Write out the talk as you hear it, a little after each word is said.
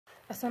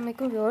अस्सलाम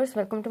वालेकुम viewers,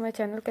 welcome to my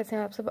channel. कैसे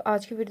हैं आप सब।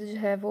 आज की वीडियो जो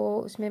है वो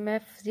उसमें मैं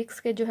फिजिक्स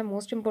के जो है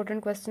मोस्ट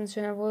इंपॉर्टेंट क्वेश्चंस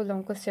जो हैं वो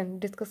लॉन्ग क्वेश्चन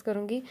डिस्कस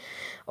करूंगी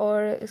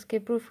और इसके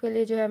प्रूफ के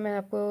लिए जो है मैं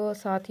आपको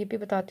साथ ये भी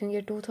बताती हूँ।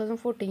 ये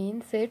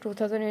 2014 से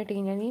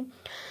 2018 यानी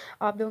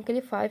आप लोगों के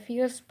लिए 5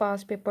 इयर्स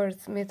पास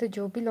पेपर्स में से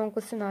जो भी लॉन्ग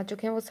क्वेश्चन आ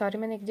चुके हैं वो सारे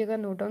मैंने एक जगह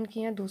नोट डाउन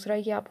किए हैं। दूसरा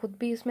ये आप खुद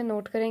भी इसमें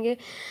नोट करेंगे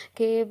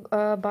कि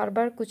बार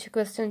बार कुछ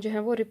क्वेश्चन जो हैं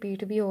वो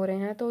रिपीट भी हो रहे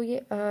हैं, तो ये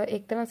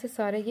एक तरह से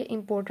सारे ये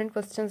इंपॉर्टेंट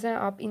क्वेश्चन हैं।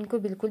 आप इनको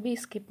बिल्कुल भी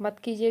स्किप मत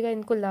कीजिएगा,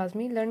 इनको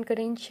लाजमी लर्न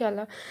करें।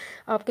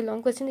 इंशाल्लाह आपके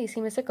लॉन्ग क्वेश्चन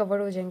इसी में से कवर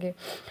हो जाएंगे।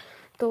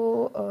 तो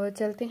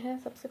चलते हैं।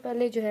 सबसे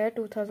पहले जो है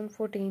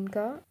 2014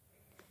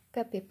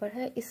 का पेपर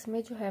है।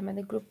 इसमें जो है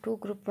मैंने ग्रुप 2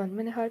 ग्रुप 1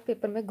 मैंने हर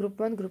पेपर में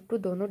ग्रुप 1 ग्रुप 2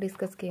 दोनों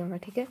डिस्कस किए हुए हैं,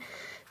 ठीक है,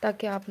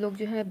 ताकि आप लोग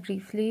जो है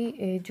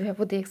ब्रीफली जो है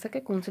वो देख सके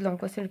कौन से लॉन्ग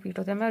क्वेश्चन रिपीट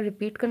होते हैं। मैं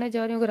रिपीट करने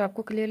जा रही हूँ, अगर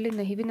आपको क्लियरली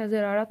नहीं भी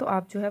नज़र आ रहा तो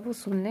आप जो है वो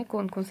सुन लें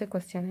कौन कौन से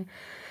क्वेश्चन हैं।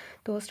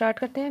 तो स्टार्ट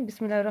करते हैं।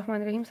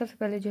 बिस्मिल्लाहिर्रहमानिर्रहीम। सबसे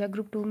पहले जो है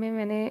ग्रुप 2 में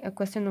मैंने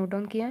क्वेश्चन नोट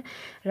डाउन किया है।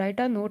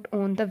 Right a note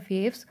on the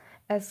waves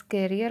as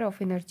carrier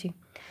of energy.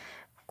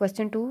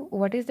 Question 2,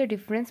 what is the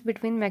difference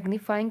between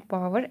magnifying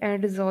power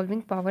and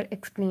resolving power,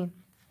 explain.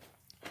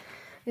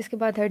 इसके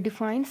बाद है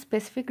define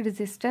specific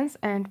resistance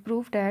and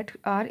prove that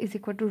R is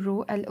equal to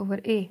row L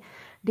over A।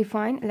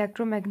 Define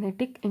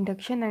electromagnetic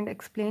induction and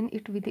explain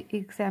it with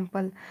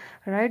example.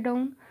 Write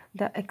down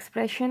the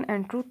expression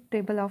and truth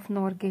table of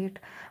nor gate.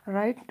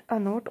 Right a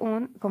note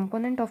on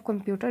component of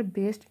computer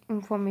based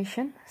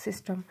information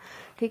system.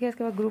 ठीक है।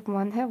 इसके बाद group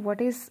 1 है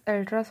what is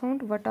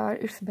ultrasound, what are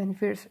it's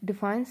benefits.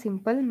 Define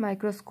simple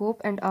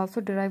microscope and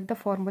also derive the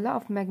formula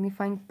of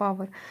magnifying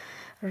power.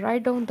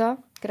 Write down the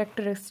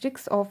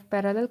characteristics of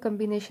parallel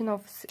combination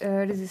of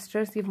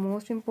resistors. ये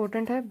most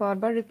important है, बार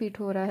बार repeat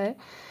हो रहा है।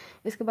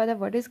 इसके बाद है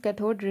what is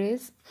cathode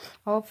rays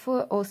of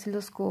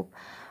oscilloscope.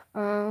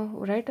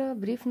 Right a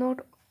brief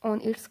note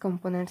on it's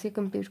components. ये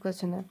complete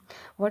question है।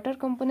 What are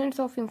components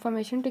of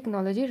information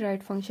technology,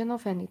 right function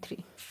of any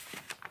three.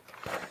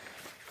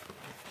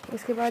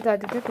 इसके बाद आ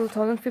जाते हैं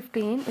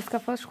 2015। इसका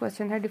फर्स्ट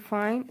क्वेश्चन है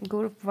डिफाइन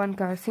ग्रुप 1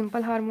 का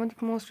सिंपल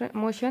हार्मोनिक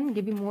मोशन।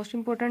 ये भी मोस्ट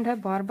इंपॉर्टेंट है,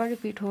 बार बार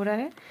रिपीट हो रहा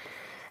है।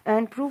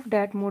 And prove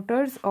that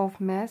motors of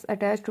mass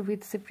attached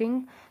with spring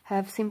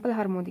have simple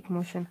harmonic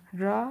motion.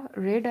 Draw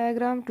ray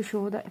diagram to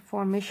show the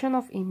formation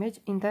of image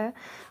in the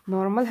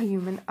normal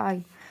human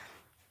eye.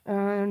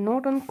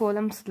 Note on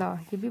Coulomb's law।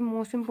 ये भी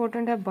most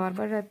important है, बार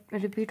बार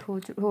repeat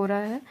हो रहा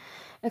है।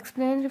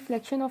 Explain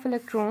reflection of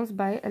electrons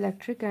by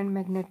electric and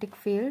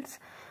magnetic fields.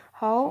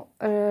 How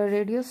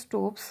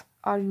radioscopes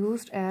are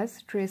used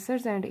as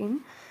tracers and in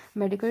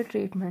medical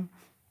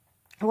treatment.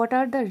 What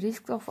are the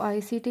risks of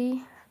ICT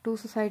to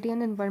society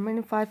and environment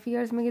in 5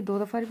 years में ये 2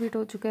 दफ़ा repeat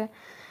हो चुका है।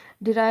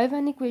 Derive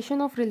an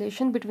equation of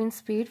relation between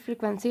speed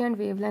frequency and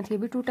wavelength. ये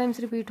भी 2 times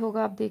repeat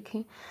होगा, आप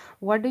देखें।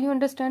 What do you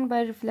understand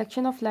by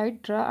reflection of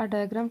light. Draw a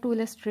diagram to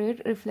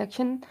illustrate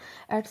reflection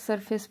at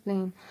surface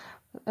plane.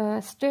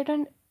 State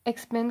and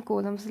explain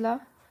columns law.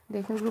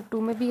 देखें group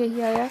 2 में भी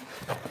यही आया।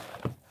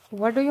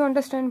 What do you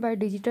understand by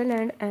digital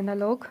and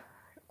analogue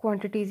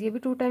quantities. ये भी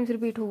 2 times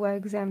repeat हुआ है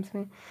exams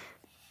में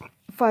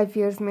 5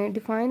 years में।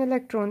 Define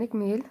electronic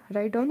mail,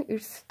 write down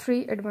it's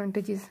 3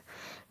 advantages.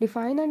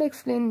 Define and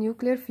explain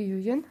nuclear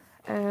fusion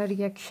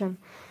reaction.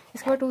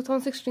 इसके बाद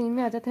 2016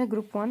 में आ जाते हैं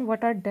group 1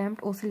 what are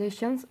damped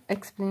oscillations,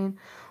 explain.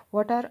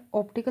 What are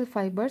optical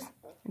fibres,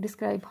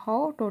 describe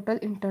how total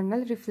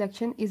internal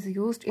reflection is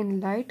used in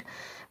light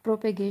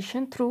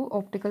propagation through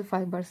optical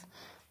fibres.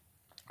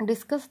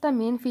 Discuss the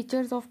main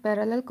features of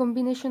parallel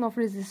combination of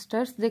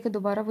resistors. देखिए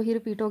दोबारा वही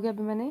repeat हो गया,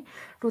 अभी मैंने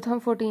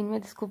 2014 में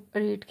इसको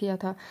read किया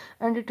था।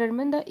 And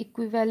determine the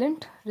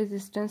equivalent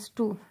resistance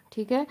to.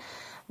 ठीक है।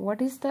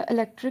 What is the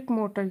electric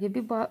motor. ये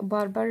भी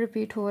बार बार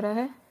रिपीट हो रहा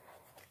है।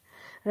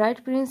 Right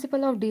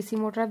principle of DC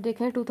motor. आप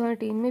देखें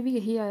 2018 में भी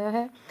यही आया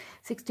है,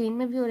 16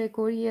 में भी, और एक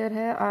और ईयर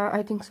है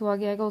आई थिंक सो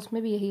आगे आएगा,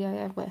 उसमें भी यही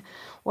आया हुआ है।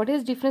 What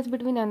is difference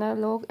between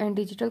analogue and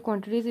digital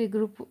quantities. ये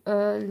ग्रुप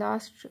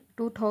लास्ट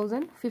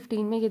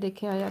 2015 में ये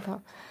देखे आया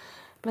था,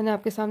 मैंने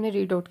आपके सामने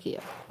रीड आउट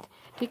किया।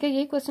 ठीक है।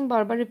 ये क्वेश्चन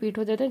बार बार रिपीट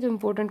हो जाते हैं जो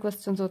इंपॉर्टेंट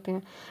क्वेश्चन होते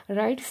हैं।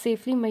 Right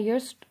safety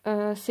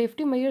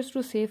measures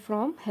to save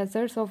from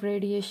hazards of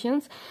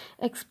radiations.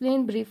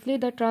 Explain briefly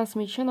the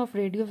transmission of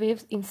radio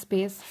waves in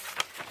space.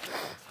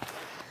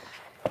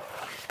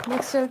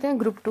 Next चलते हैं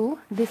group 2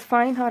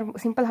 define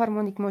simple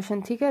harmonic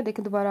motion. ठीक है।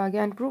 देखिए दोबारा आ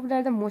गया। And prove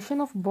that the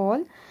motion of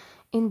ball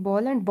in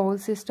ball and ball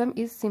system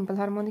is simple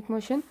harmonic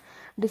motion.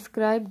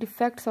 Describe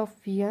defects of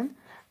VN.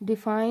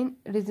 Define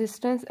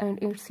resistance and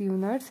it's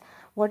units.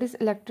 What is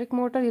electric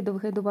motor. ये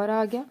दोबारा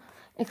आ गया।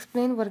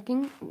 Explain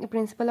working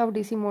principle of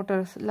DC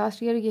Motors.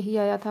 Last year यही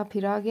आया था,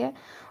 फिर आ गया।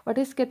 What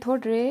is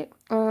cathode ray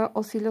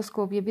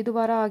oscilloscope. ये भी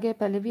दोबारा आ गया,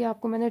 पहले भी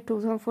आपको मैंने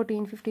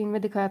 2014-15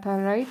 में दिखाया था।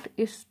 Right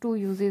it's 2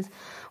 uses.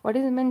 What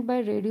is meant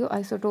by radio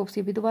isotopes.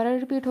 ये भी दोबारा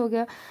रिपीट हो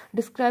गया।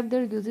 Describe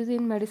their uses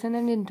in medicine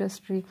and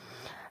industry.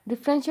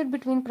 Differentiate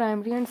between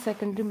primary and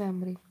secondary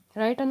memory.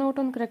 Right a note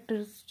on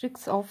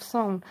characteristics of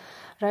sound.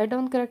 Write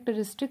down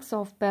characteristics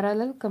of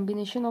parallel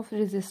combination of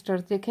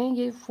resistors. देखें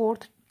ये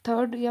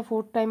third या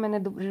fourth time मैंने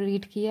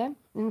read किया है,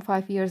 इन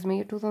 5 years में,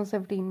 ये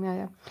 2017 में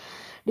आया।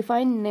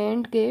 डिफाइन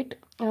नैंड गेट,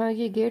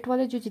 ये गेट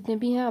वाले जो जितने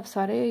भी हैं आप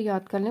सारे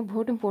याद कर लें,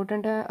 बहुत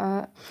इंपॉर्टेंट है,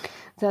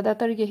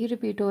 ज़्यादातर यही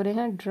रिपीट हो रहे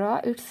हैं।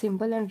 Draw it's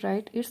symbol and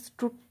right it's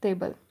truth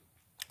table.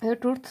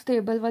 Truth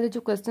table वाले जो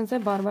क्वेश्चन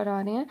हैं बार बार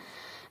आ रहे हैं,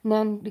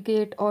 नैंड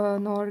गेट और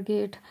nor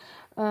gate.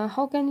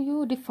 How can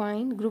you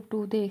define, group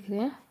 2 देख रहे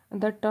हैं,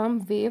 the term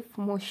wave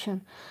motion,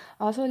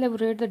 also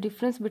elaborate the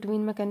difference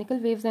between mechanical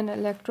waves and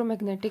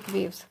electromagnetic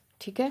waves.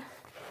 ठीक है,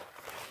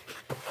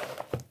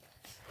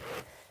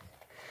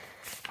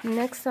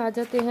 नेक्स्ट आ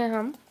जाते हैं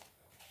हम,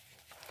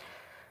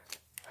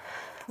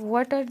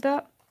 what are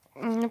the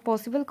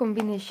possible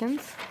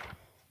combinations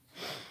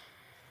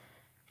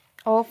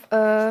of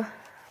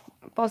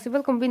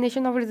possible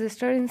combination of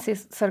register in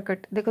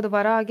circuit. देखो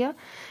दोबारा आ गया,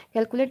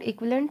 calculate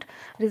equivalent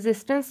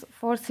resistance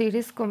for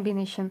series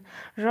combination,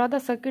 draw the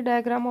circuit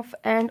diagram of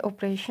and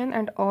operation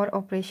and और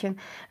operation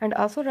and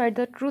also right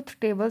the truth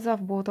tables of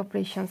both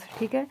operations.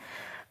 ठीक है,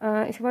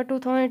 इसके बाद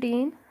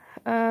 2018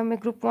 में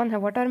group 1 है,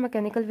 what are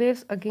mechanical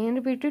waves, again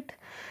repeated,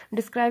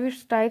 describe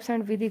its types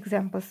and with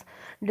examples,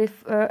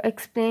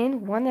 explain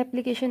one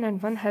application and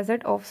one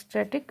hazard of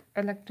static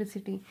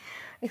electricity,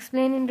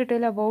 explain in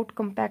detail about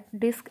compact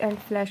disc and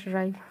flash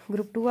drive.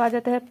 Group 2 आ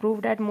जाता है,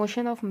 prove that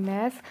motion of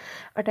mass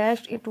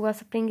attached to a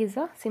spring is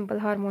a simple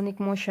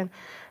harmonic motion,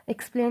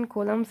 explain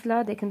Coulomb's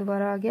law, देखें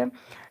दोबारा आ गया,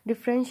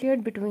 differentiate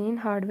between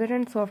hardware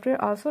and software,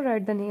 also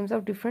right the names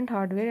of different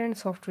hardware and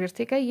software.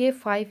 ठीक है, ये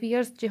 5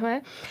 years जो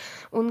है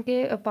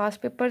उनके पास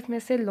papers में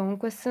से लॉन्ग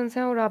क्वेश्चंस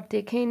हैं और आप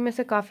देखें इनमें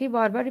से काफ़ी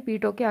बार बार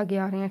रिपीट होके आगे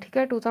आ रहे हैं। ठीक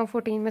है,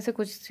 2014 में से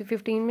कुछ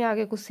 15 में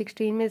आगे, कुछ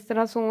 16 में, इस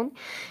तरह सोन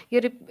ये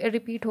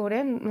रिपीट हो रहे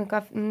हैं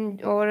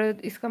काफ़ी, और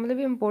इसका मतलब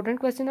ये इंपॉर्टेंट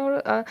क्वेश्चन है।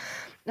 और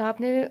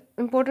आपने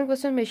इंपॉर्टेंट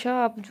क्वेश्चन हमेशा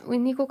आप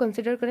इन्हीं को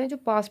कंसिडर करें जो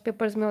पास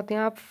पेपर्स में होते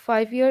हैं। आप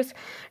 5 ईयर्स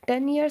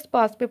 10 ईयर्स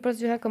पास पेपर्स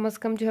जो है कम से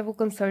कम जो है वो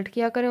कंसल्ट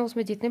किया करें,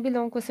 उसमें जितने भी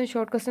लॉन्ग क्वेश्चन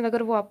शॉर्ट क्वेश्चन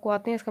अगर वो आपको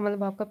आते हैं इसका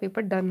मतलब आपका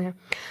पेपर डन है।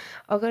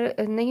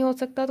 अगर नहीं हो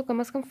सकता तो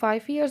कम से कम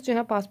 5 ईयर्स जो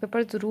है पास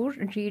पेपर ज़रूर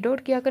रीड आउट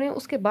किया करें,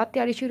 उसके बाद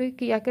तैयारी शुरू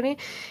किया करें।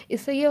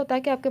 इससे ये होता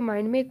है कि आपके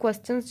माइंड में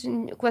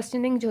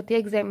क्वेश्चनिंग जो होती है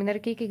एग्जामिनर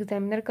की, कि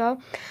एग्जामिनर का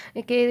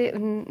के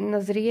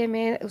नज़रिए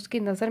में, उसकी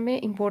नज़र में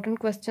इंपॉर्टेंट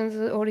क्वेश्चंस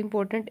और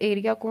इम्पोर्टेंट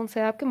एरिया कौन सा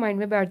है आपके माइंड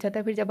में बैठ जाता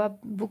है। फिर जब आप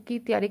बुक की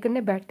तैयारी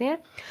करने बैठते हैं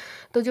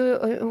तो जो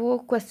वो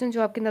क्वेश्चन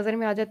जो आपकी नज़र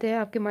में आ जाते हैं,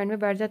 आपके माइंड में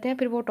बैठ जाते हैं,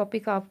 फिर वो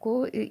टॉपिक आपको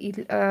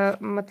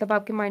मतलब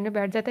आपके माइंड में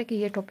बैठ जाता है कि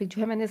ये टॉपिक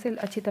जो है मैंने इसे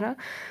अच्छी तरह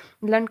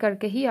लर्न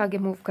करके ही आगे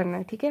मूव करना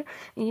है। ठीक है,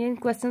 ये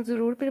क्वेश्चन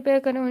ज़रूर प्रिपेयर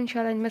करें और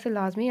इंशाल्लाह इनमें से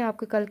लाजमी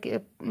आपके कल के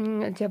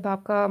जब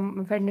आपका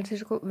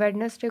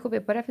वेडनेसडे को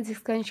पेपर है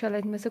फिजिक्स का,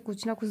 इंशाल्लाह इनमें से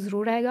कुछ ना कुछ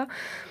ज़रूर आएगा।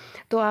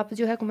 तो आप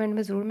जो है कमेंट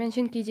में ज़रूर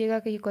मेंशन कीजिएगा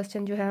कि ये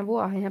क्वेश्चन जो है वो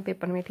आए हैं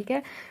पेपर में। ठीक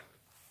है,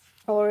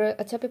 और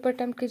अच्छा पेपर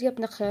अटेम्प्ट कीजिए,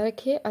 अपना ख्याल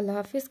रखिए, अल्लाह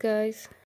हाफिज़ गाइस।